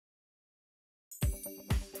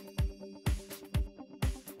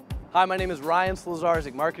Hi, my name is Ryan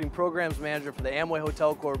Slazarczyk, Marketing Programs Manager for the Amway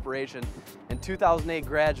Hotel Corporation and 2008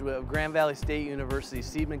 graduate of Grand Valley State University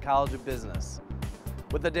Seidman College of Business.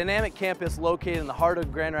 With a dynamic campus located in the heart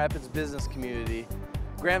of Grand Rapids business community,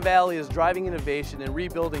 Grand Valley is driving innovation and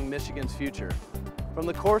rebuilding Michigan's future. From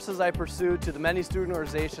the courses I pursued to the many student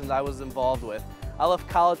organizations I was involved with, I left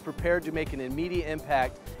college prepared to make an immediate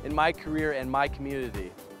impact in my career and my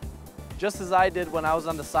community. Just as I did when I was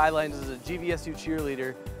on the sidelines as a GVSU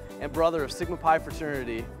cheerleader and brother of Sigma Pi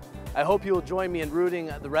fraternity, I hope you will join me in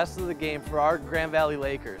rooting the rest of the game for our Grand Valley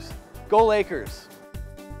Lakers. Go Lakers!